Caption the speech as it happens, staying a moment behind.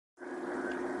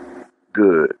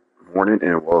Good morning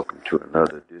and welcome to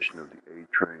another edition of the A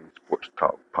Train Sports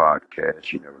Talk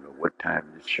podcast. You never know what time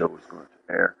this show is going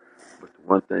to air, but the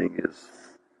one thing is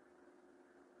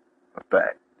a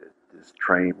fact that this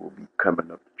train will be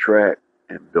coming up the track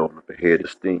and building up a head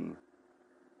of steam.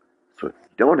 So if you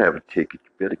don't have a ticket,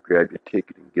 you better grab your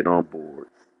ticket and get on board,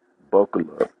 buckle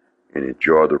up, and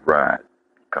enjoy the ride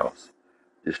because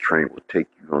this train will take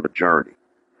you on a journey.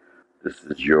 This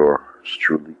is yours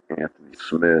truly, Anthony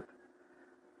Smith,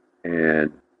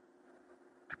 and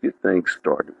to get things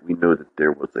started, we know that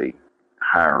there was a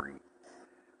hiring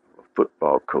of a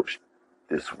football coach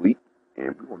this week,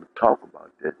 and we want to talk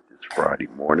about that this Friday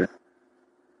morning.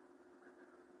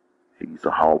 He's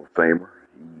a Hall of Famer.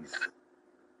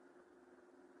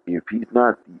 If he's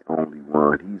not the only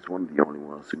one, he's one of the only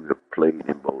ones who have played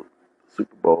in both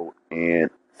Super Bowl and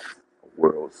a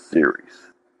World Series.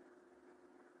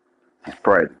 He's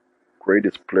probably the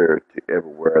greatest player to ever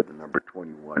wear the number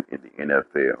 21 in the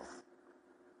NFL.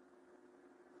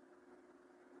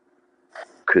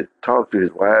 Could talk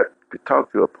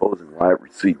to opposing wide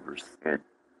receivers and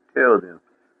tell them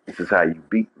this is how you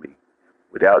beat me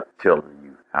without telling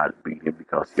you how to beat him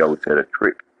because he always had a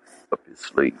trick up his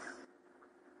sleeve.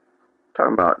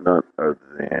 Talking about none other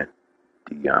than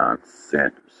Deion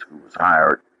Sanders, who was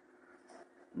hired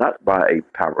not by a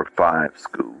Power 5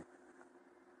 school,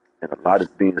 and a lot is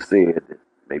being said that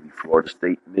maybe Florida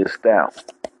State missed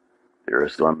out. There are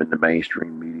some in the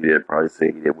mainstream media that probably say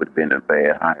that would have been a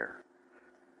bad hire.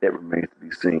 That remains to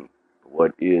be seen. But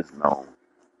what is known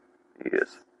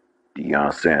is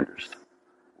Deion Sanders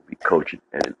will be coaching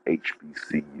at an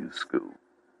HBCU school.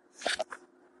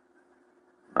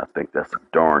 I think that's a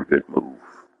darn good move.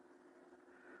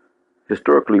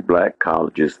 Historically black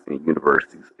colleges and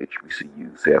universities,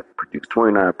 HBCUs, have produced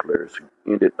 29 players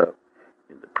who ended up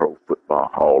in the Pro Football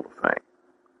Hall of Fame.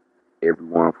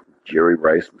 Everyone from Jerry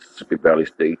Rice, Mississippi Valley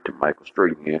State, to Michael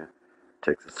Strahan,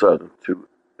 Texas Southern, to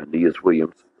Aeneas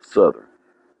Williams, Southern.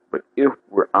 But if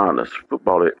we're honest,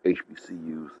 football at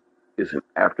HBCUs is an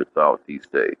afterthought these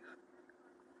days.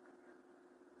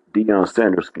 Deion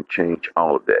Sanders can change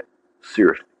all of that.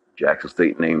 Seriously, Jackson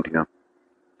State named him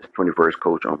its 21st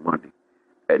coach on Monday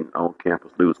at an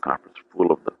on-campus news conference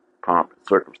full of the pomp and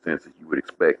circumstances you would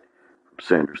expect from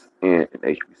Sanders and an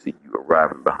HBCU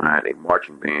arriving behind a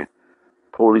marching band,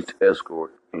 police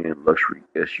escort, and luxury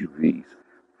SUVs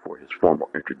for his formal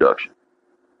introduction.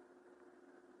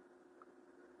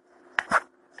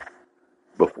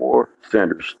 Before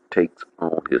Sanders takes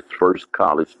on his first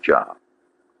college job,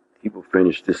 he will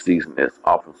finish this season as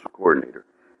offensive coordinator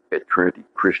at Trinity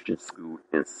Christian School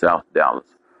in South Dallas,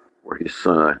 where his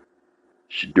son,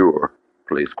 Shedeur,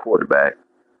 plays quarterback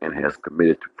and has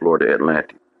committed to Florida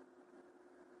Atlantic.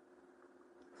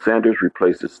 Sanders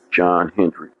replaces John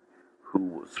Hendrick, who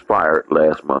was fired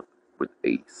last month with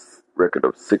a record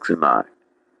of 6-9.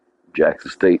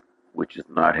 Jackson State, which has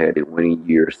not had a winning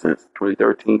year since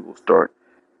 2013, will start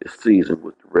its season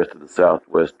with the rest of the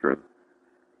Southwestern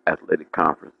Athletic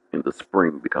Conference in the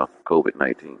spring because of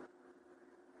COVID-19.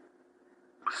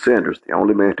 Sanders, the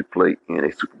only man to play in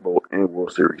a Super Bowl and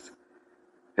World Series,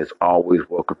 has always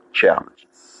welcomed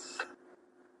challenges.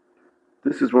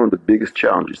 This is one of the biggest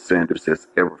challenges Sanders has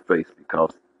ever faced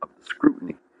because of the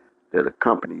scrutiny that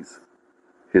accompanies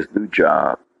his new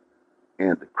job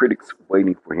and the critics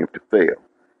waiting for him to fail,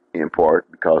 in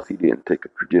part because he didn't take a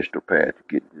traditional path to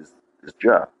get this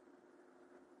job.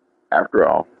 After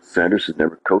all, Sanders has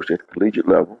never coached at the collegiate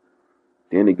level.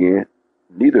 Then again,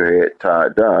 neither had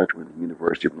Todd Dodge when the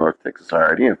University of North Texas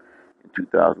hired him in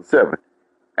 2007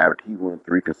 after he won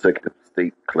 3 consecutive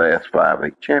state Class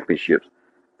 5A championships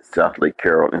at South Lake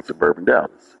Carroll in suburban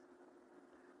Dallas.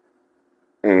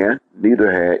 And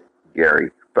neither had Gary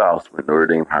Faust when Notre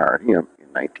Dame hired him in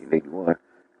 1981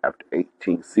 after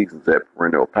 18 seasons at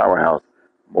perennial powerhouse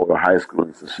Moeller High School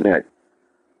in Cincinnati.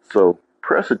 So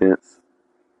precedents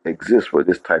exist for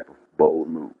this type of bold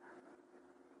move.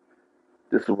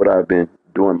 This is what I've been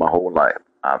doing my whole life.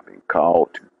 I've been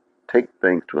called to take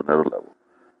things to another level,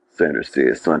 Sanders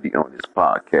said Sunday on his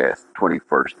podcast,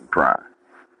 21st and Prime.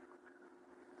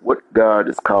 What God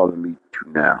is calling me to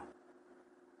now,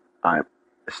 I'm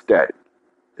ecstatic.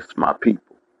 It's my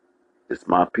people. It's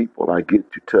my people I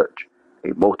get to touch.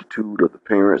 A multitude of the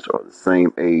parents are the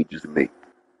same age as me.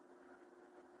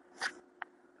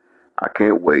 I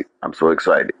can't wait. I'm so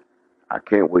excited. I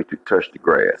can't wait to touch the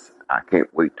grass. I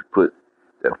can't wait to put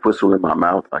that whistle in my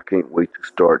mouth. I can't wait to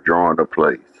start drawing the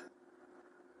plays.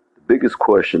 The biggest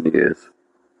question is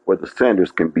whether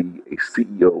Sanders can be a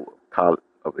CEO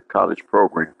of a college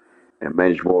program and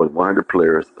manage more than 100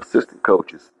 players, assistant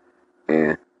coaches,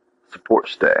 and support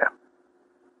staff.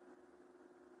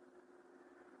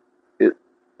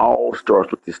 all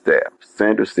starts with his staff.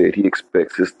 Sanders said he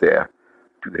expects his staff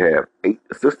to have 8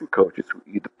 assistant coaches who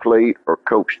either played or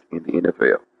coached in the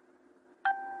NFL.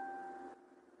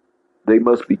 They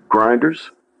must be grinders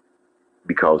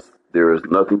because there is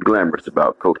nothing glamorous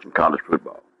about coaching college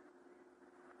football.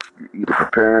 You're either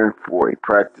preparing for a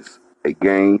practice, a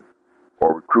game,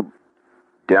 or recruit.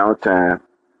 Downtime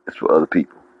is for other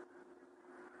people.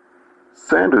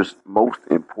 Sanders' most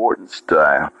important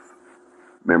staff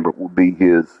member will be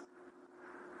his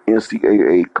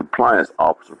NCAA compliance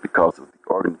officer because of the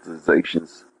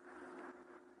organization's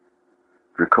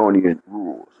draconian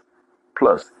rules.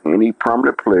 Plus, any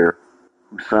prominent player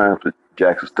who signs with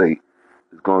Jackson State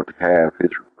is going to have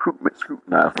his recruitment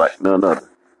scrutinized like none other.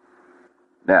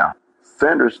 Now,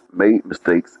 Sanders made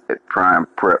mistakes at Prime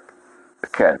Prep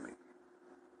Academy,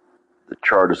 the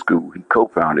charter school he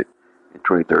co-founded in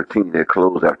 2013 that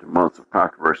closed after months of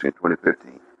controversy in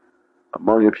 2015.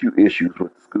 Among a few issues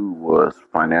with the school was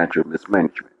financial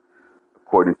mismanagement,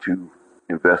 according to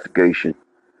investigation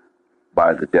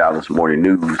by the Dallas Morning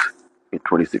News in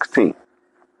 2016.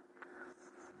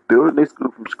 Building a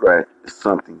school from scratch is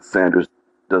something Sanders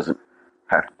doesn't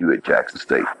have to do at Jackson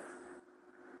State.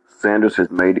 Sanders has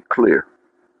made it clear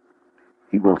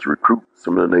he wants to recruit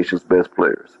some of the nation's best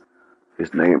players.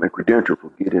 His name and credentials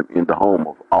will get him in the home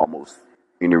of almost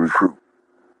any recruit.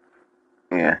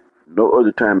 And no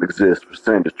other time exists for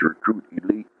Sanders to recruit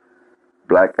elite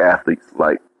black athletes to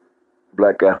an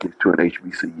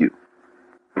HBCU.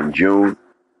 In June,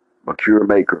 Makura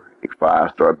Maker, a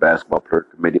 5-star basketball player,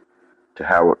 committed to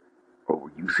Howard over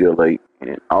UCLA, and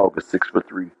in August,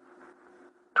 6'3"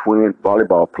 twin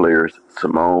volleyball players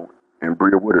Simone and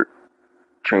Bria Woodard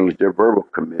changed their verbal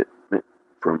commitment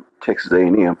from Texas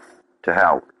A&M to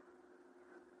Howard.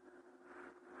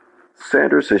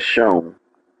 Sanders has shown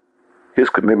his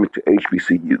commitment to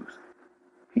HBCUs.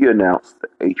 He announced the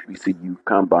HBCU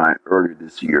Combine earlier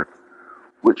this year,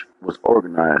 which was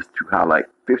organized to highlight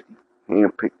 50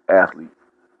 hand-picked athletes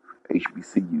from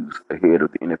HBCUs ahead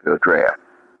of the NFL draft,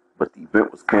 but the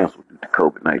event was canceled due to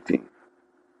COVID-19.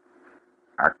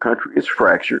 Our country is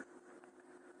fractured,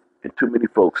 and too many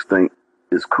folks think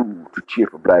it's cool to cheer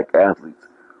for black athletes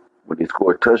when they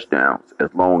score touchdowns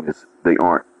as long as they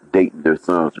aren't dating their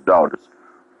sons or daughters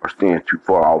or staying too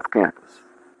far off campus.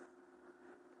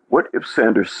 What if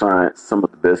Sanders signed some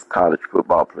of the best college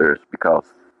football players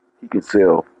because he can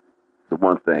sell the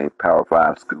one thing Power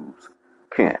 5 schools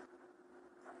can't?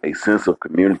 A sense of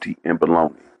community and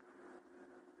belonging.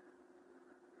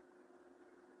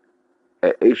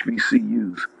 At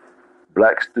HBCUs,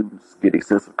 black students get a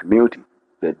sense of community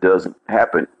that doesn't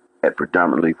happen at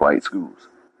predominantly white schools.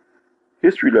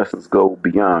 History lessons go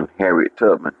beyond Harriet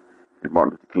Tubman and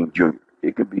Martin Luther King Jr.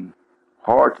 It can be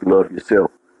hard to love yourself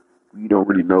when you don't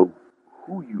really know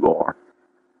who you are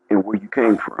and where you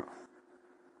came from.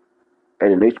 At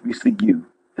an HBCU,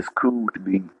 it's cool to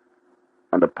be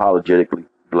unapologetically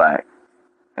black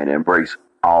and embrace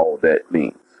all that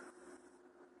means.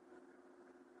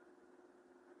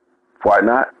 Why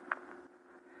not?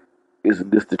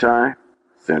 Isn't this the time?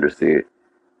 Sanders said.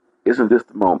 Isn't this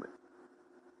the moment?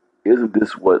 Isn't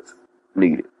this what's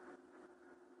needed?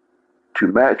 To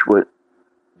match what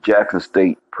Jackson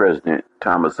State President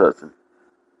Thomas Hudson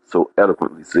so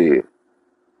eloquently said,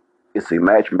 it's a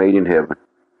match made in heaven.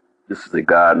 This is a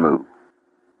God move.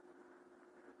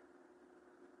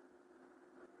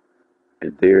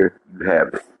 And there you have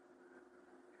it.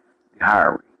 The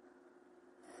hiring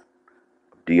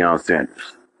of Deion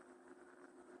Sanders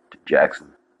to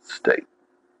Jackson State.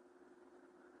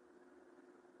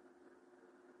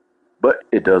 But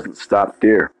it doesn't stop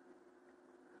there.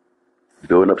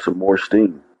 Building up some more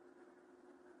steam.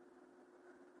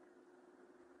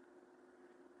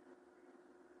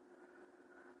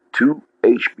 Two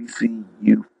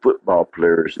HBCU football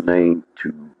players named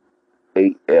to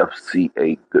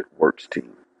AFCA Good Works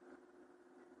team.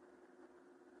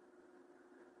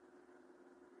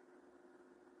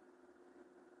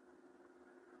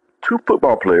 Two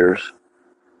football players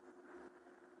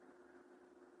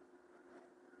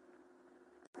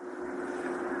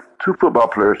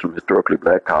from historically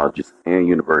black colleges and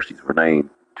universities were named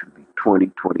to the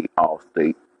 2020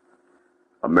 All-State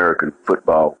American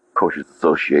Football Coaches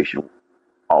Association,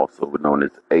 also known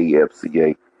as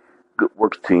AFCA, Good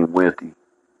Works team Wednesday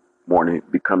morning,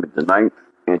 becoming the 9th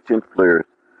and 10th players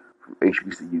from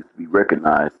HBCUs to be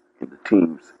recognized in the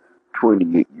team's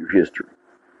 28-year history.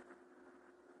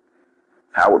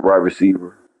 Howard wide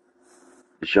receiver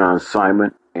Deshaun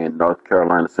Simon and North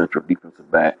Carolina Central defensive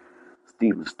back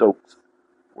Stephen Stokes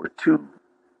were two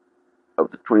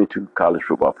of the 22 college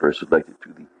football players selected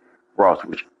to the roster,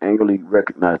 which annually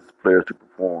recognizes players who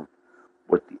perform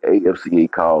what the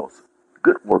AFCA calls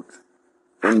good works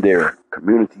in their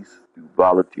communities through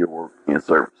volunteer work and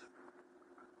service.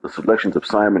 The selections of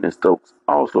Simon and Stokes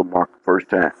also marked the first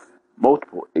time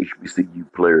multiple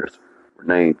HBCU players were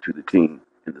named to the team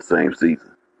in the same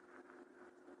season.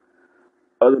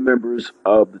 Other members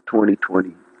of the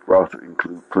 2020 roster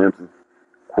include Clemson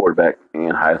quarterback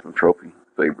and Heisman Trophy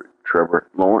favorite Trevor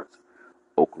Lawrence,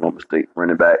 Oklahoma State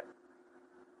running back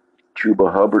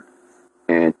Chuba Hubbard,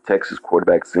 and Texas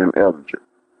quarterback Sam Ehlinger.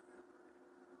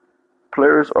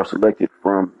 Players are selected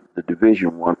from the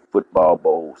Division I Football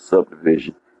Bowl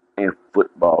subdivision and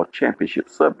Football Championship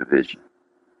subdivision,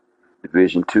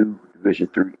 Division II, Division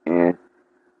III, and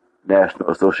National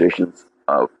Associations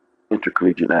of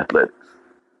Intercollegiate Athletics.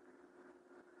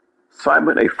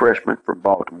 Simon, a freshman from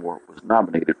Baltimore, was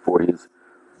nominated for his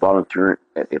volunteering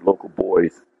at a local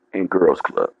boys and girls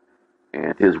club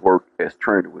and his work as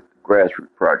trainer with the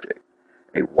Grassroots Project,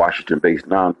 a Washington-based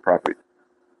nonprofit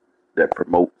that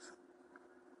promotes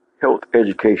health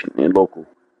education in local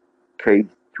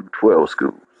K-12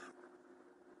 schools.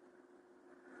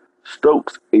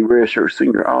 Stokes, a redshirt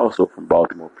senior also from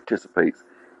Baltimore, participates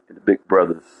in the Big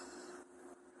Brothers,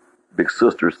 Big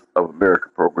Sisters of America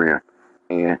program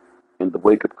and in the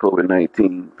wake of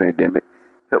COVID-19 pandemic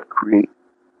helped create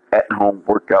at-home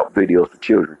workout videos for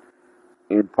children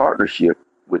in partnership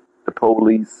with the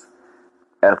Police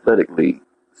Athletic League.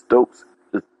 Stokes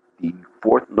is the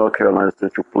fourth North Carolina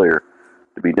Central player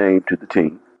to be named to the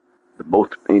team, the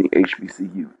most of any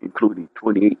HBCU, including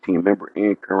 2018 member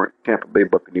and current Tampa Bay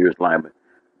Buccaneers lineman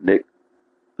Nick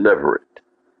Leverett.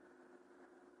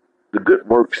 The Good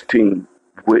Works team,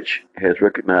 which has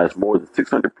recognized more than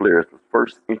 600 players, was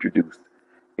first introduced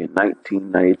in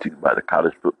 1992 by the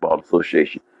College Football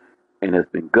Association and has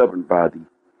been governed by the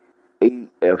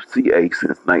AFCA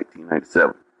since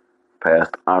 1997.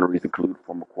 Past honorees include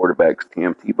former quarterbacks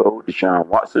Tim Tebow, Deshaun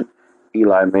Watson,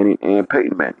 Eli Manning, and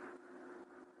Peyton Manning.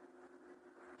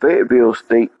 Fayetteville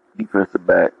State defensive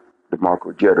back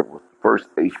DeMarco Jeter was the first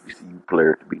HBCU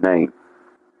player to be named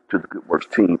to the Good Works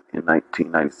team in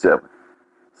 1997.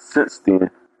 Since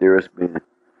then,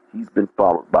 he's been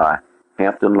followed by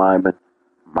Hampton lineman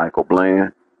Michael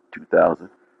Bland, 2000,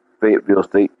 Fayetteville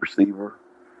State receiver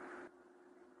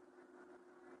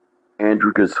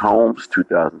Andreas Holmes,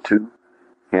 2002,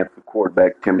 Hampton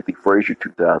quarterback Timothy Frazier,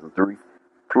 2003,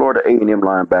 Florida A&M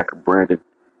linebacker Brandon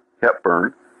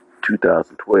Hepburn,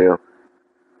 2012,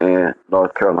 and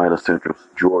North Carolina Central's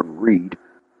Jordan Reed,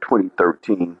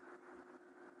 2013,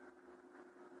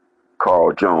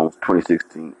 Carl Jones,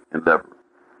 2016, and Leverett.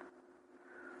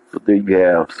 So there you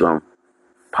have some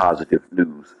positive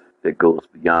news that goes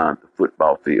beyond the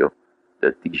football field,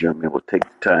 that these young men will take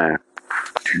the time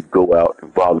to go out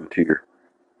and volunteer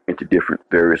into different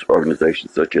various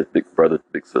organizations such as Big Brothers,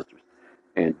 Big Sisters,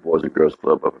 and Boys and Girls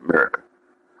Club of America.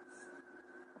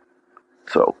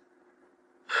 So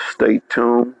stay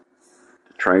tuned.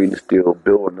 The train is still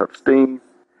building up steam.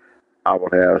 I will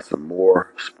have some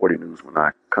more sporting news when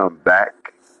I come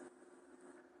back.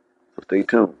 So stay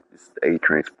tuned. This is the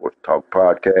A-Train Sports Talk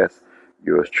Podcast.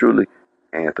 Yours truly,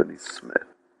 Anthony Smith.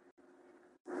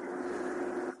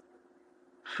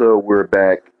 So we're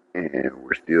back and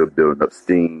we're still building up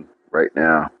steam. Right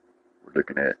now, we're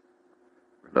looking at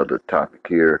another topic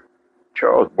here.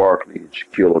 Charles Barkley and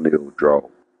Shaquille O'Neal draw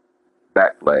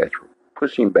backlash for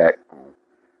pushing back on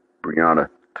Breonna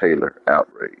Taylor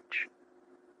outrage.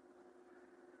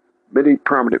 Many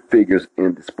prominent figures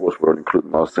in the sports world,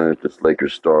 including Los Angeles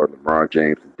Lakers star LeBron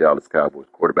James and Dallas Cowboys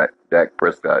quarterback Dak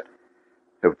Prescott,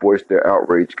 have voiced their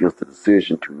outrage against the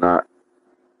decision to not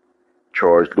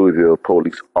charge Louisville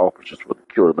police officers for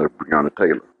the killing of Breonna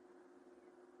Taylor.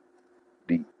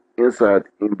 The Inside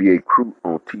NBA crew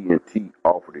on TNT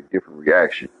offered a different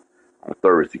reaction on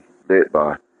Thursday, led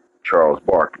by Charles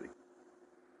Barkley.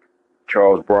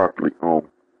 Charles Barkley on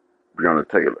Breonna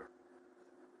Taylor.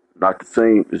 Not the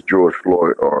same as George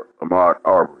Floyd or Ahmaud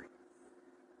Arbery.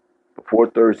 Before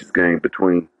Thursday's game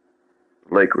between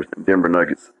the Lakers and Denver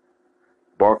Nuggets,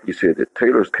 Barkley said that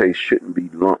Taylor's case shouldn't be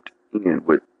lumped in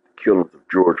with the killings of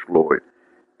George Floyd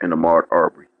and Ahmaud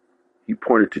Arbery. He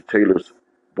pointed to Taylor's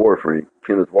boyfriend,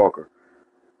 Kenneth Walker,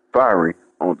 firing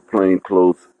on the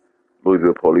plainclothes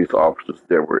Louisville police officers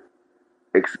that were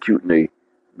executing a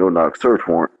no-knock search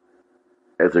warrant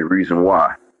as a reason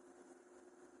why.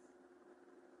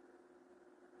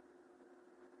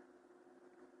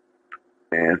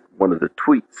 And one of the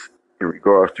tweets in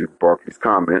regards to Barkley's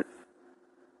comments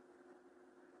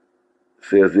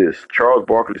says this: Charles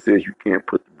Barkley says you can't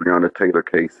put the Breonna Taylor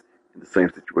case in the same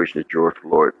situation as George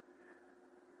Floyd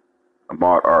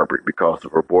Ahmaud Arbery because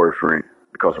her boyfriend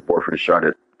shot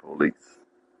at the police.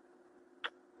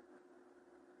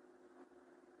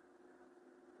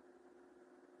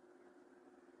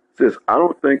 Says, I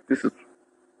don't think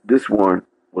this one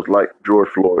was like George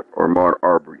Floyd or Ahmaud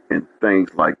Arbery and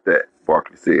things like that,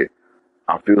 Barkley said.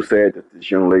 I feel sad that this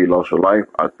young lady lost her life.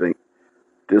 I think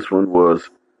this one was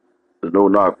the no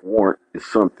knock warrant is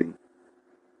something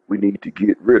we need to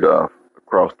get rid of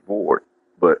across the board.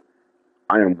 But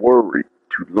I am worried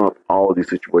to lump all these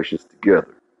situations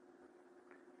together.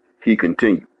 He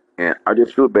continued, and I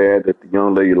just feel bad that the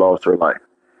young lady lost her life.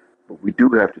 But we do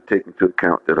have to take into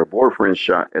account that her boyfriend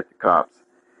shot at the cops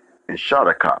and shot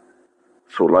a cop.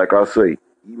 So, like I say,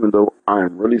 even though I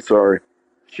am really sorry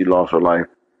she lost her life,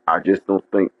 I just don't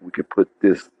think we can put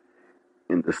this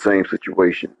in the same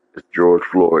situation as George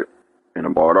Floyd and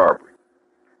Ahmaud Arbery.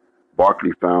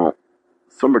 Barkley found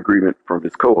some agreement from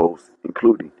his co-hosts,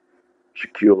 including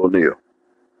Shaquille O'Neal.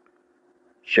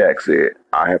 Shaq said,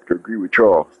 I have to agree with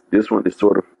Charles. This one is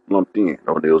sort of lumped in,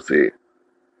 O'Neal said.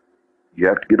 You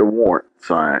have to get a warrant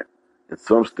signed, and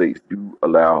some states do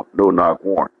allow no-knock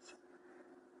warrants.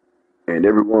 And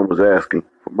everyone was asking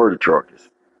for murder charges.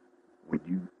 When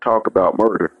you talk about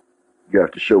murder, you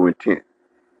have to show intent.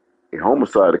 A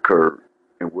homicide occurred,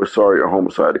 and we're sorry a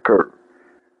homicide occurred.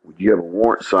 When you have a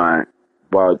warrant signed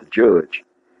by the judge,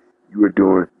 you are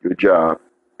doing your job,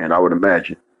 and I would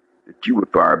imagine that you would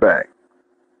fire back.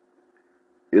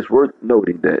 It's worth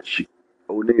noting that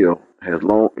O'Neal has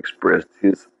long expressed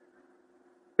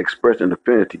an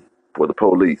affinity for the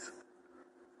police,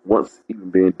 once even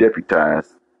being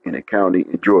deputized in a county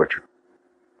in Georgia.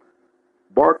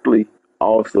 Barkley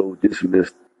also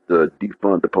dismissed the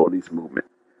defund the police movement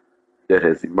that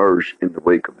has emerged in the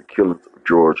wake of the killings of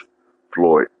George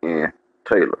Floyd and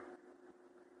Taylor.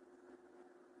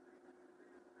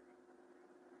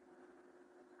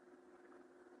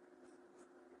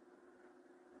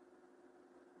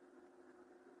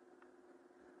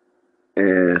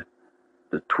 And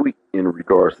the tweet in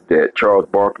regards to that, Charles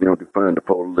Barkley on defund the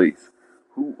police.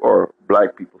 Who are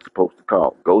black people supposed to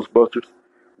call? Ghostbusters?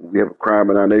 When we have a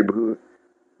crime in our neighborhood,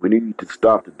 we need to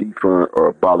stop the defund or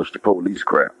abolish the police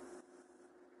crap.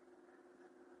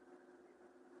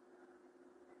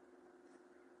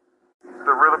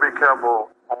 To really be careful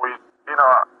when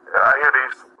I hear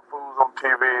these fools on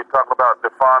TV talk about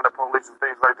defund the police and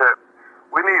things like that.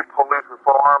 We need police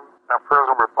reform and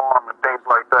prison reform and things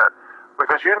like that.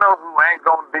 Because you know who ain't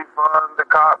gonna defund the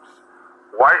cops?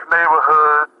 White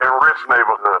neighborhoods and rich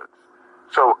neighborhoods.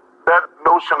 So that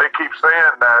notion they keep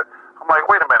saying that, I'm like,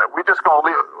 wait a minute, we just gonna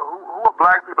leave, who are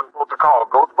black people supposed to call?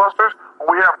 Ghostbusters?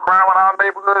 When we have crime in our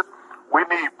neighborhoods, we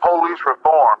need police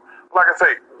reform. Like I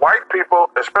say, white people,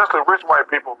 especially rich white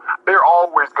people, they're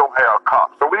always gonna have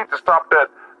cops. So we need to stop that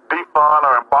defund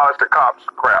or abolish the cops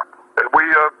crap. And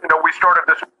we started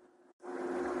this.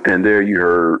 And there you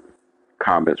heard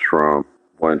comments from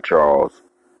one Charles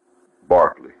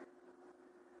Barkley.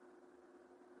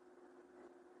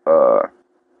 Uh,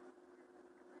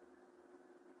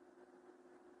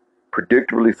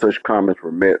 Predictably, such comments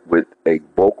were met with a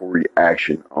vocal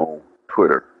reaction on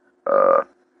Twitter. Uh,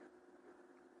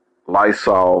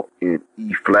 Lysol in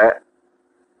E flat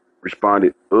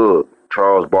responded, ugh,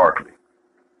 Charles Barkley.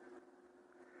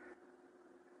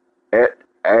 At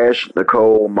Ash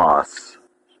Nicole Moss,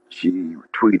 she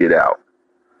tweeted out,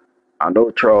 I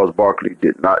know Charles Barkley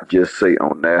did not just say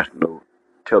on national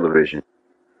television,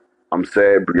 I'm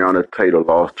sad Breonna Taylor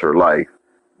lost her life,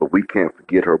 but we can't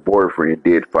forget her boyfriend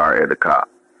did fire at a cop.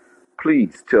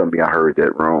 Please tell me I heard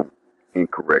that wrong,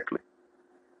 incorrectly.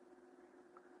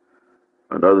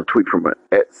 Another tweet from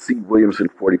at C. Williamson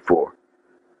 44.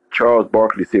 Charles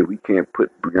Barkley said we can't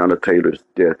put Breonna Taylor's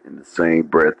death in the same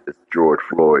breath as George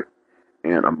Floyd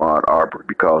and Ahmaud Arbery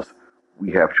because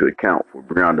we have to account for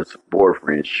Breonna's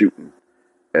boyfriend shooting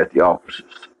at the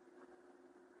officers.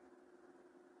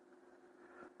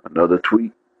 Another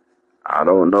tweet. I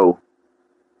don't know.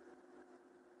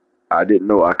 I didn't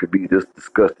know I could be this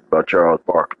disgusted by Charles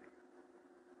Barkley.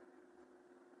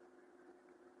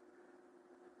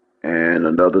 And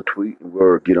another tweet, and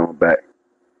we'll get on back.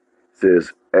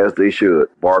 Says, as they should,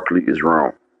 Barkley is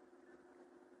wrong.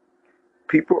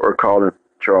 People are calling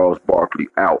Charles Barkley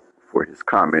out for his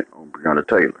comment on Breonna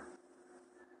Taylor.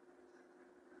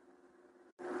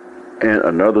 And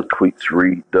another tweets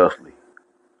read thusly.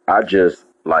 I just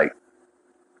like,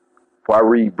 why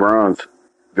read Brown's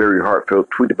very heartfelt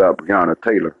tweet about Breonna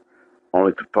Taylor,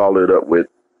 only to follow it up with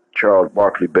Charles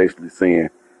Barkley basically saying,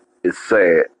 it's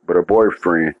sad, but her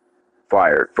boyfriend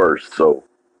fired first, so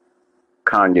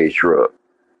Kanye shrugged.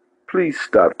 Please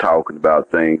stop talking about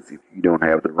things if you don't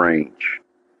have the range.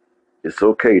 It's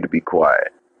okay to be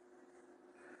quiet.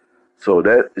 So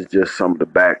that is just some of the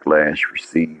backlash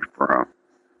received from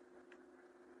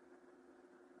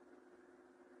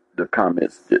the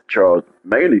comments that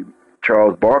mainly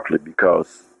Charles Barkley,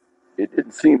 because it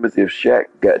didn't seem as if Shaq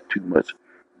got too much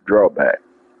drawback.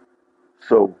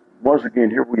 So once again,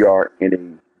 here we are in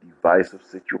a divisive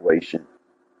situation,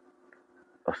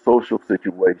 a social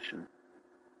situation,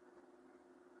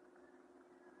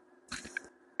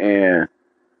 and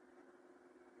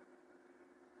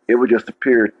it would just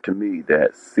appear to me that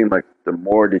it seemed like the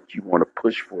more that you want to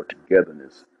push for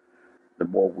togetherness, the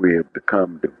more we have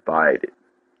become divided.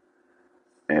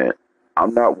 And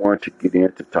I'm not one to get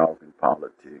into talking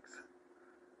politics,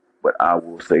 but I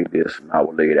will say this and I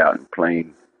will lay it out in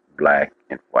plain black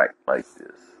and white like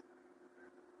this.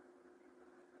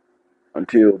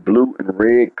 Until blue and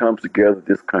red comes together,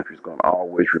 this country is going to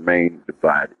always remain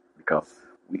divided because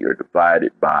we are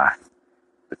divided by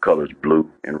the colors blue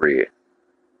and red.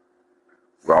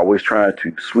 We're always trying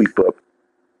to sweep up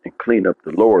and clean up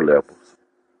the lower levels.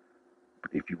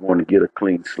 But if you want to get a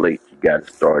clean slate, you got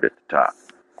to start at the top.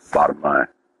 Bottom line.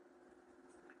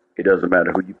 It doesn't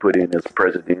matter who you put in as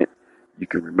president. You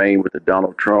can remain with a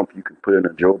Donald Trump. You can put in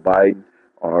a Joe Biden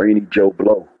or any Joe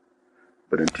Blow.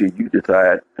 But until you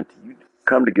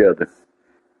come together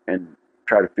and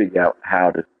try to figure out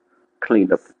how to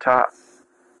clean up the top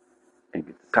and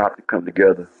get the top to come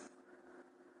together,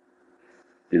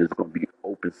 then it's going to be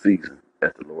open season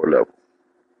at the lower level.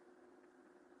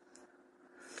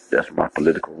 That's my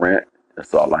political rant.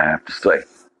 That's all I have to say.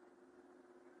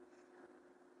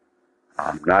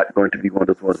 I'm not going to be one of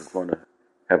those ones that's going to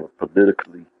have a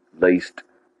politically laced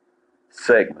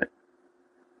segment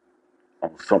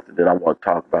on something that I want to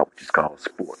talk about, which is called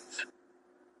sports.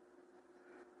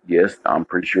 Yes, I'm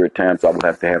pretty sure at times I will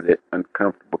have to have that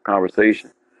uncomfortable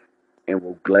conversation and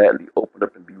will gladly open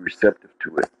up and be receptive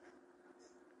to it.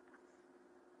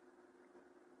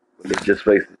 But let's just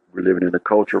face it, we're living in a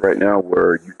culture right now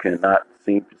where you cannot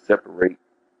seem to separate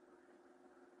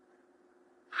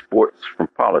sports from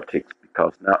politics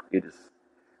because now it is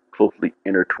closely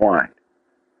intertwined.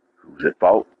 Who's at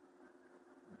fault?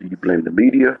 Do you blame the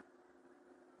media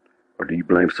or do you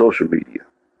blame social media?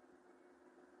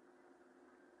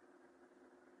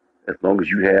 As long as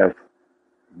you have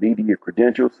media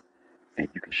credentials and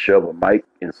you can shove a mic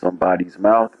in somebody's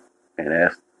mouth and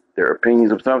ask their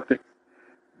opinions of something,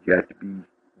 you have to be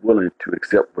willing to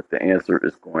accept what the answer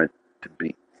is going to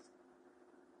be.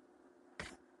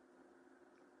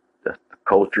 That's the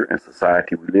culture and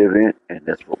society we live in, and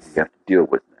that's what we have to deal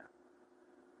with now.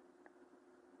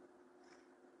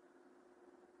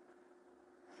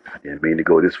 I didn't mean to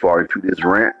go this far into this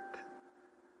rant,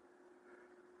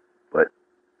 but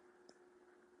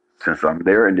since I'm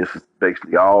there and this is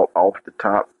basically all off the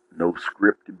top, no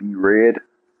script to be read,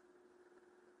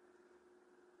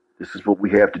 this is what we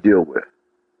have to deal with.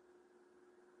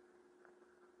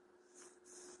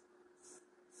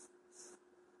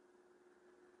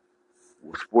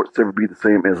 Will sports ever be the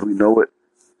same as we know it?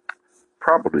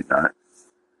 Probably not.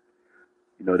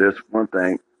 There's one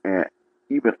thing, and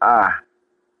even I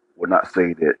will not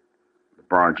say that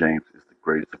LeBron James is the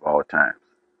greatest of all times.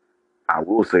 I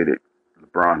will say that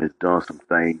LeBron has done some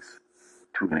things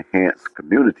to enhance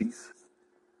communities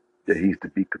that he's to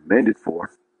be commended for.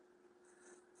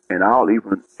 And I'll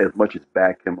even as much as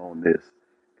back him on this.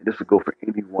 And this will go for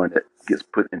anyone that gets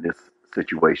put in this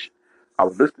situation. I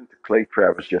was listening to Clay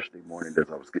Travis yesterday morning as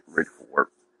I was getting ready for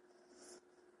work.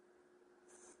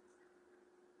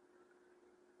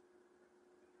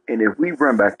 And if we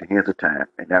run back to Hands of Time,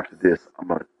 and after this, I'm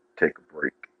going to take a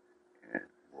break and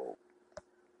we'll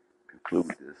conclude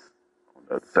this on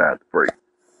the other side of the break.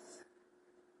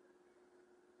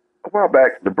 A while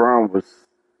back, LeBron was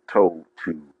told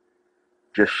to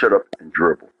just shut up and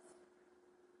dribble.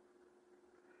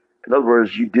 In other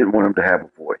words, you didn't want him to have a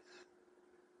voice.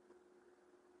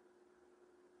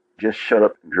 Just shut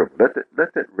up and dribble.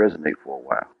 Let that resonate for a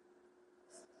while.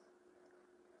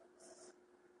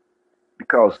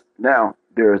 Because now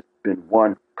there's been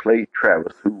one Clay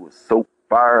Travis who was so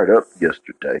fired up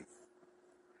yesterday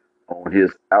on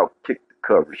his Outkick the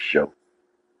Coverage show.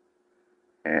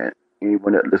 And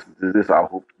anyone that listens to this, I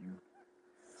hope you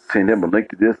send him a link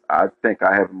to this. I think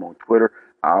I have him on Twitter.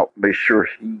 I'll make sure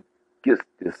he gets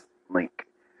this link.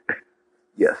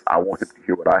 Yes, I want him to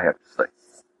hear what I have to say.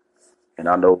 And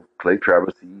I know Clay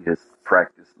Travis, he has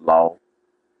practiced law.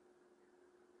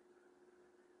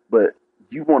 But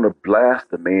you want to blast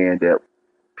a man that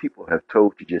people have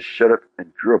told to just shut up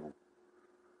and dribble.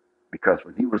 Because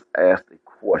when he was asked a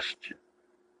question,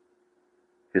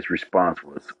 his response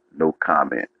was no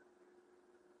comment.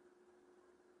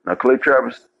 Now, Clay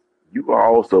Travis, you are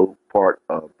also part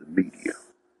of the media,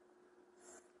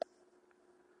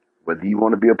 whether you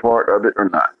want to be a part of it or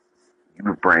not.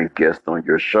 You bring guests on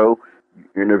your show,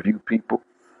 you interview people.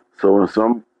 So, in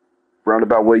some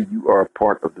roundabout way, you are a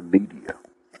part of the media.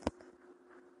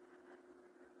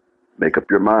 Make up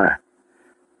your mind.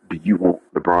 Do you want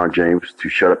LeBron James to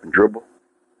shut up and dribble?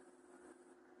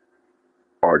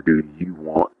 Or do you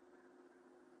want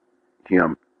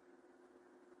him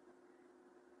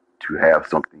to have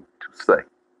something to say?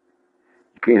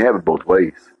 You can't have it both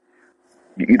ways.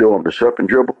 You either want him to shut up and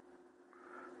dribble,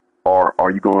 or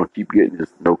are you going to keep getting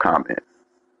this no comment?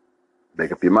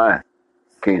 Make up your mind.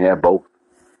 You can't have both.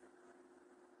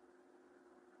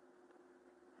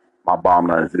 My bottom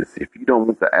line is this: if you don't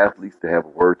want the athletes to have a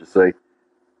word to say,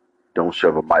 don't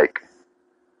shove a mic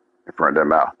in front of their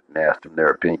mouth and ask them their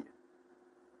opinion.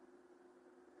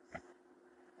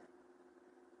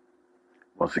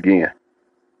 Once again,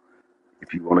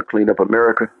 if you want to clean up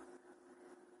America,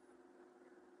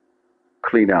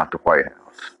 clean out the White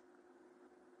House.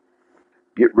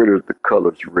 Get rid of the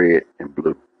colors red and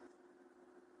blue.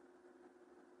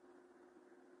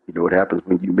 You know what happens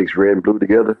when you mix red and blue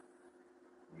together?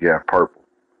 You have purple.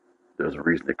 There's a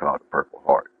reason they call it Purple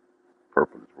Heart.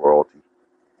 Purple is royalty.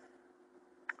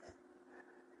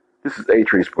 This is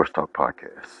A-Train Sports Talk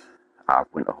Podcast. I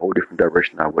went a whole different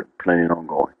direction I wasn't planning on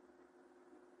going.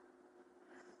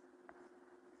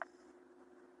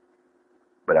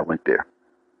 But I went there.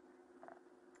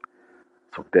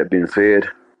 So with that being said,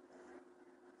 I'm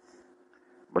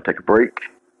going to take a break.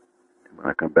 And when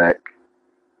I come back,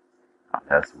 I'll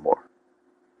have some more.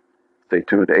 Stay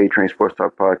tuned to A-Train Sports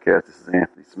Talk Podcast. This is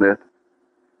Anthony Smith.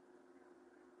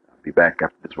 I'll be back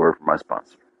after this word from my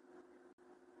sponsor.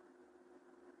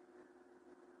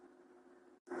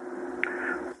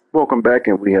 Welcome back,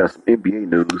 and we have some NBA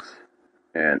news.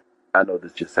 And I know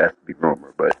this just has to be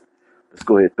rumor, but let's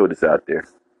go ahead and throw this out there.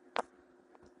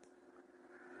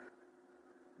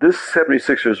 This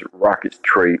 76ers Rockets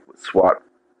trade would swap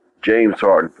James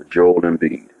Harden for Joel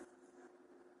Embiid.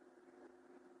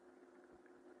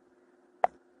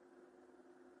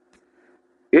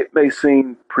 It may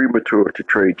seem premature to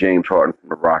trade James Harden from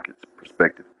the Rockets'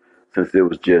 perspective, since it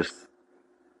was just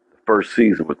the first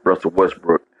season with Russell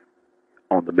Westbrook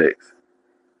on the mix.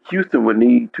 Houston would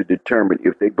need to determine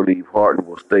if they believe Harden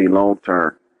will stay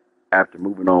long-term after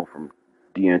moving on from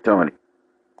D'Antoni.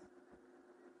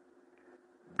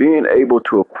 Being able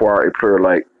to acquire a player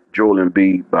like Joel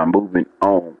Embiid by moving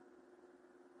on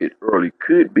it early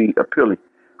could be appealing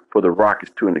for the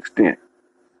Rockets to an extent.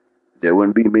 There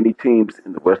wouldn't be many teams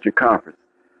in the Western Conference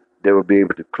that would be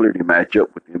able to clearly match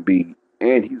up with Embiid,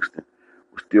 and Houston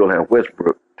will still have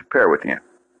Westbrook to pair with him.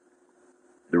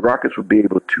 The Rockets would be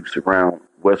able to surround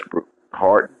Westbrook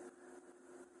Harden,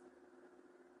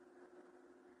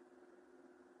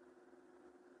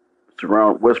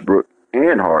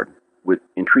 and Harden with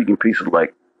intriguing pieces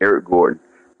like Eric Gordon,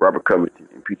 Robert Covington,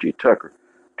 and PJ Tucker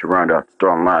to round out the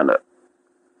starting lineup.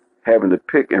 Having the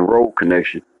pick and roll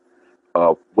connection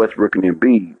of Westbrook and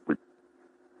Embiid with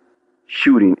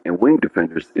shooting and wing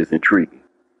defenders is intriguing.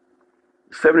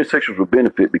 The 76ers will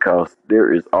benefit because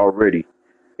there is already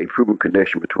a proven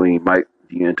connection between Mike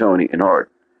D'Antoni and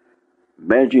Harden.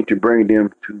 Managing to bring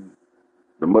them to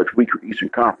the much weaker Eastern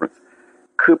Conference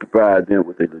could provide them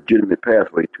with a legitimate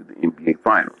pathway to the NBA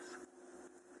Finals.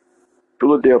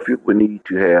 Philadelphia would need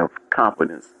to have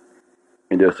confidence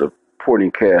in their supporting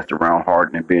cast around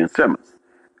Harden and Ben Simmons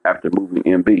after moving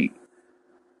Embiid.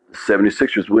 The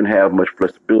 76ers wouldn't have much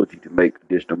flexibility to make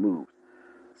additional moves,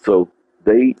 so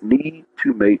they need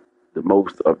to make the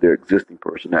most of their existing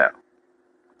personnel.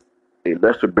 A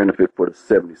lesser benefit for the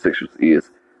 76ers is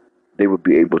they would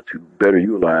be able to better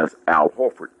utilize Al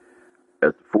Horford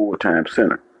as the full-time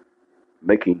center,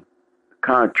 making the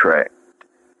contract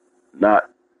not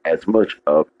as much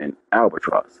of an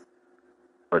albatross.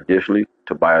 Additionally,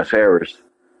 Tobias Harris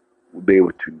will be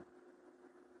able to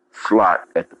slot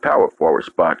at the power forward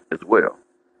spot as well.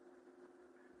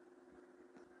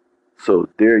 So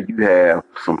there you have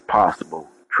some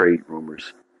possible trade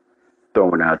rumors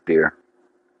thrown out there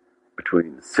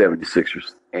between the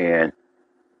 76ers and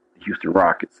the Houston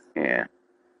Rockets and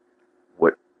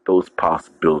what those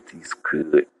possibilities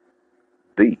could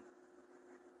be.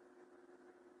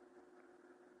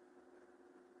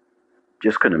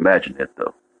 Just couldn't imagine that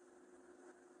though.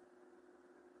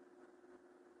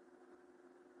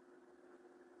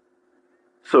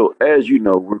 So as you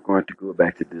know, we're going to go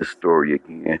back to this story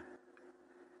again.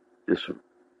 This from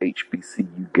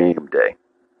HBCU Game Day.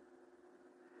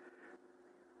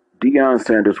 Deion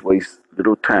Sanders wastes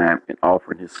little time in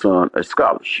offering his son a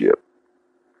scholarship.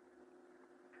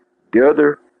 The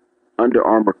other Under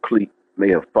Armour cleat may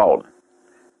have fallen.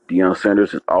 Deion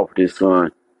Sanders has offered his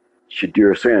son,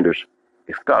 Shadir Sanders,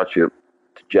 a scholarship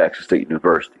to Jackson State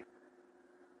University.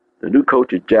 The new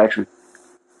coach at Jackson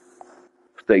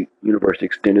State University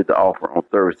extended the offer on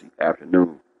Thursday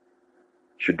afternoon.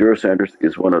 Shadir Sanders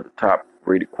is one of the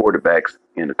top-rated quarterbacks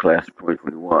in the class of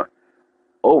 2021.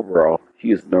 Overall,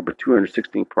 he is the number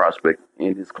 216 prospect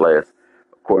in his class,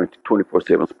 according to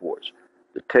 24/7 Sports.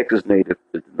 The Texas native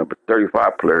is the number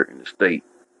 35 player in the state,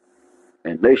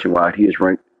 and nationwide he is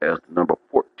ranked as the number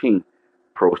 14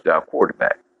 pro-style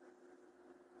quarterback.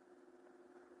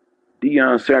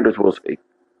 Deion Sanders was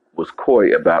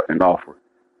coy about an offer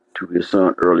to his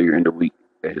son earlier in the week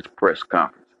at his press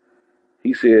conference.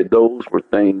 He said those were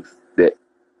things that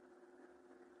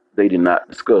they did not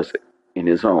discuss in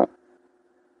his home.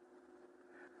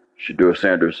 Shadir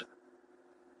Sanders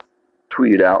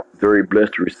tweeted out, "Very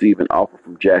blessed to receive an offer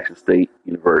from Jackson State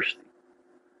University,"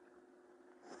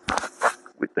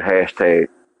 with the hashtag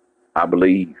 "I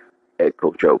believe" at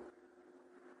Coach O.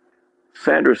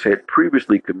 Sanders had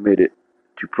previously committed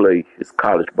to play his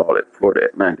college ball at Florida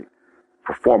Atlantic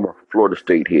for former Florida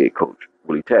State head coach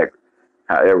Willie Taggart.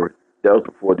 However, that was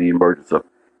before the emergence of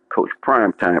Coach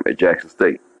Primetime at Jackson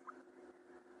State.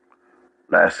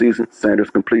 Last season, Sanders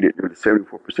completed nearly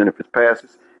 74% of his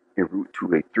passes en route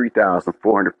to a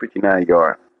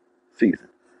 3,459-yard season.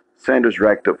 Sanders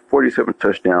racked up 47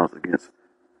 touchdowns against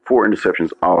 4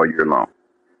 interceptions all year long.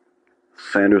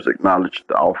 Sanders acknowledged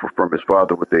the offer from his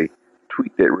father with a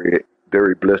tweet that read,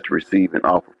 "Very blessed to receive an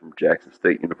offer from Jackson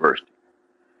State University."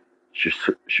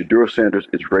 Shadir Sanders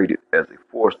is rated as a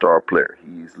 4-star player.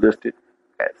 He is listed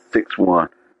at 6'1",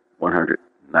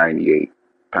 198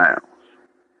 pounds.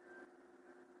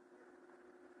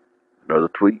 Another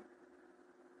tweet,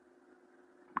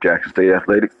 Jackson State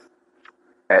Athletics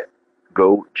at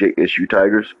Go JSU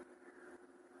Tigers.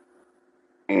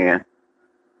 And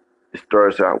it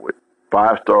starts out with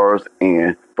 5 stars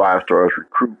and 5 stars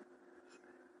recruit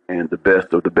and the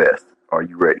best of the best. Are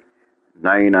you ready?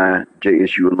 99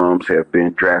 JSU alums have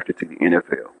been drafted to the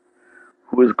NFL.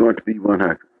 Who is going to be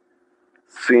 100?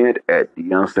 Send at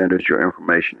Deion Sanders your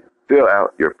information and fill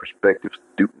out your prospective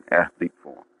student athlete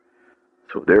form.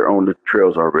 So they're on the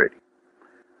trails already.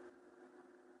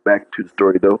 Back to the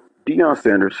story though. Deion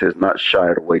Sanders has not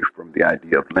shied away from the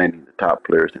idea of landing the top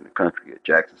players in the country at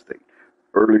Jackson State.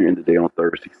 Earlier in the day on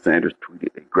Thursday, Sanders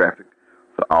tweeted a graphic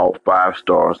for all 5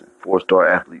 stars and 4-star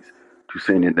athletes to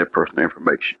send in their personal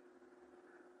information.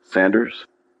 Sanders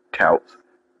touts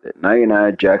that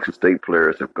 99 Jackson State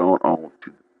players have gone on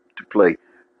to play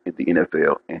in the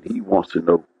NFL, and he wants to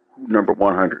know who number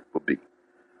 100 will be.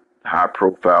 The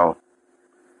high-profile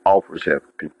offers have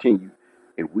continued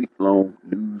a week-long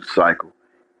news cycle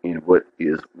in what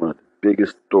is one of the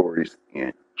biggest stories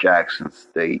in Jackson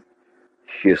State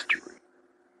history.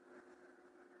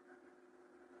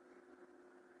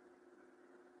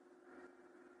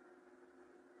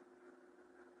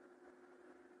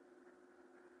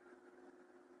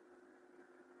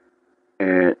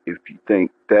 And if you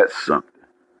think that's something,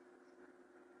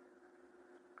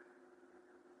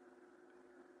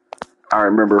 I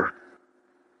remember,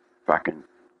 if I can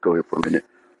go here for a minute,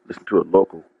 listen to a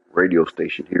local radio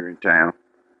station here in town.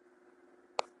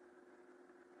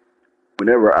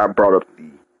 Whenever I brought up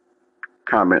the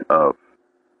comment of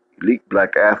elite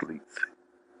black athletes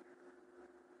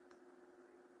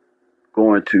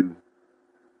going to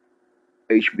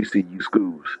HBCU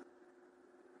schools,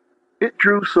 it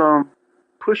drew some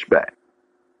pushback.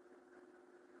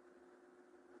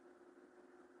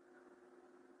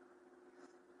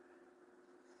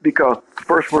 Because the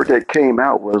first word that came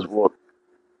out was, well,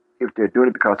 if they're doing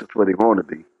it because it's where they want to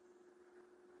be,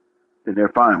 then they're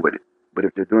fine with it. But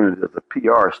if they're doing it as a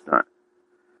PR stunt,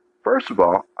 first of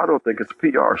all, I don't think it's a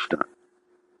PR stunt.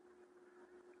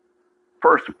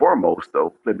 First and foremost,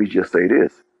 though, let me just say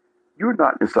this. You're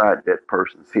not inside that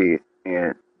person's head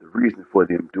and the reason for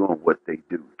them doing what they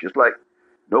do. Just like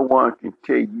no one can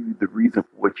tell you the reason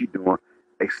for what you're doing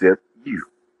except you.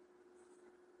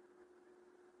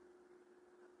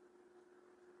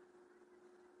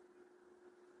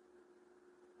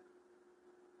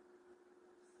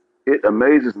 It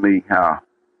amazes me how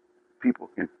people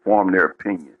can form their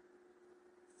opinion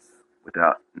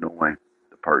without knowing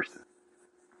the person.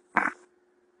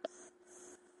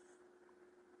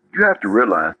 You have to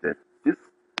realize that this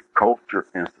culture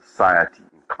and society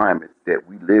and climate that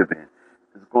we live in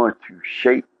is going to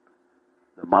shape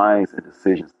the minds and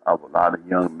decisions of a lot of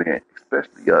young men,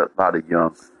 especially a lot of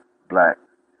young black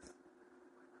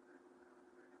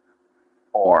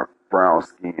or brown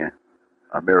skinned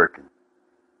American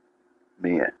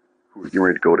men. who are getting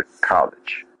ready to go to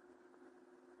college.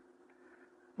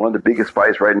 One of the biggest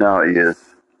fights right now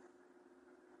is,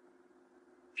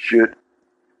 should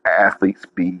athletes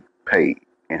be paid?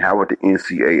 And how would the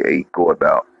NCAA go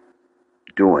about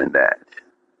doing that?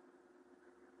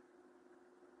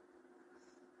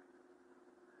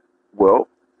 Well,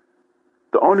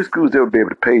 the only schools that would be able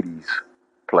to pay these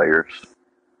players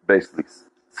basically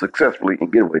successfully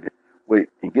and get away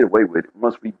with it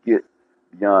once we get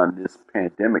beyond this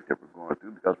pandemic that we're going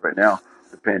through, because right now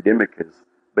the pandemic has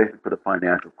basically put a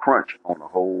financial crunch on a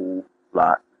whole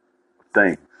lot of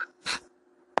things.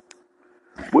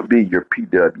 Would be your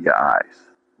PWIs,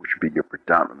 which would be your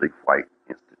predominantly white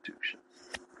institutions.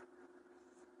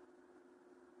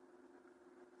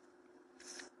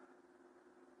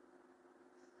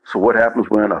 So what happens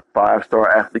when a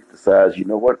five-star athlete decides, you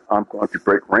know what, I'm going to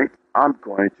break rank, I'm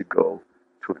going to go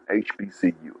to an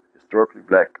HBCU, historically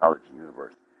black college and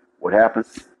university. What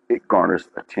happens? It garners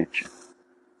attention.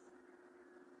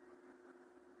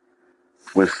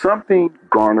 When something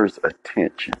garners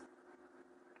attention,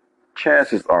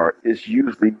 chances are it's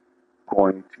usually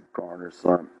going to garner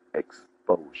some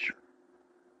exposure.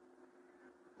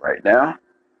 Right now,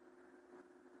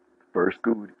 the first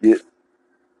school to get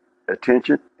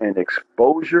attention and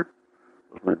exposure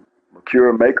was when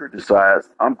Makura Maker decides,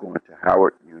 I'm going to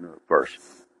Howard University.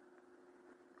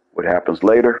 What happens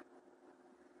later?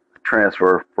 A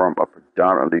transfer from a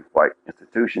predominantly white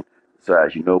institution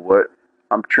decides, you know what?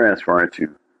 I'm transferring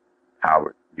to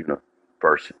Howard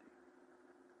University.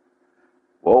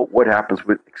 Well, what happens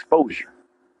with exposure?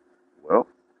 Well,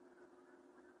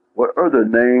 what are the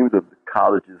names of the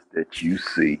colleges that you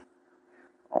see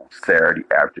on Saturday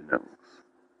afternoons?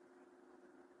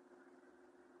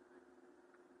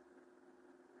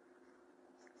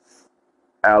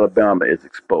 Alabama is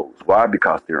exposed. Why?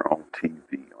 Because they're on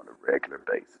TV on a regular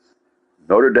basis.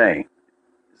 Notre Dame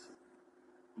is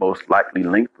most likely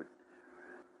linked with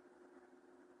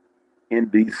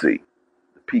NBC,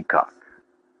 the Peacock.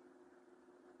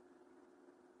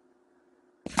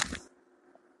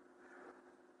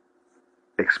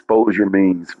 Exposure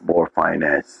means more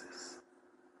finances.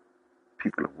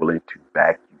 People are willing to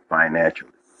back you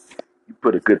financially. You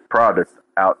put a good product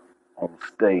out on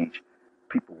stage,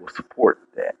 people will support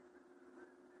that.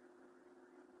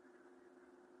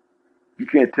 You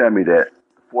can't tell me that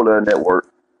the Four Letter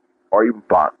Network or even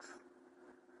Fox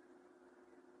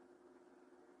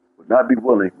would not be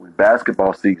willing, when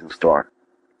basketball season starts,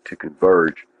 to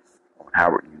converge on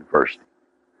Howard University.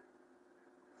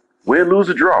 Win, lose,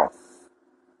 or draw,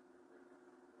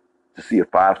 to see a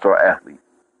five-star athlete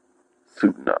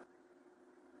suiting up.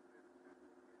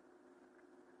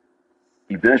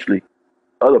 Eventually,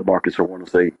 other markets will want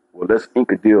to say, well, let's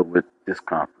ink a deal with this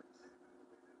conference.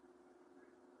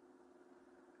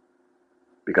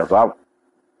 Because I,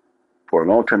 for a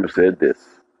long time, have said this.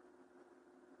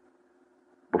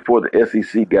 Before the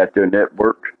SEC got their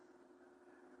network,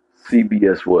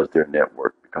 CBS was their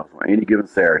network, because on any given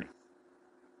Saturday,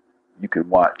 you can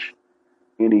watch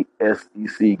any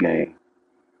SEC game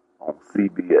on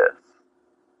CBS.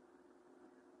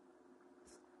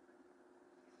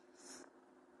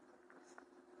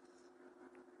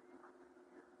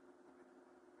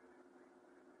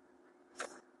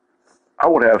 I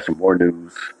would have some more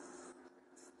news,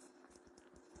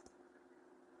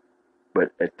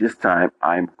 but at this time,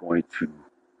 I'm going to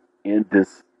end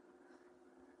this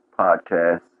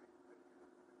podcast,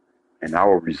 and I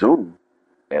will resume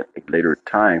at a later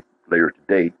time, later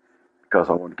today, because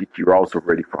I want to get you also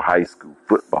ready for high school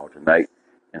football tonight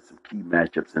and some key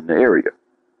matchups in the area.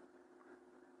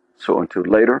 So until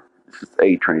later, this is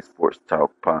A Train Sports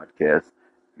Talk Podcast.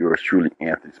 Yours truly,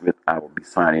 Anthony Smith. I will be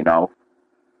signing off.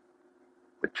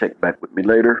 But check back with me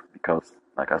later, because,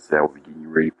 like I said, I will be getting you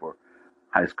ready for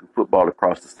high school football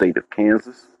across the state of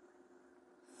Kansas.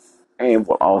 And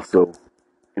we'll also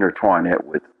intertwine that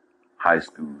with high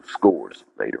school scores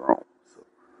later on. So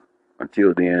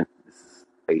until then, this is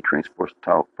A Train Sports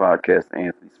Talk Podcast.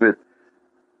 Anthony Smith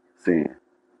saying,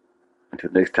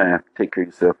 until next time, take care of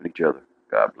yourself and each other.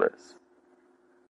 God bless.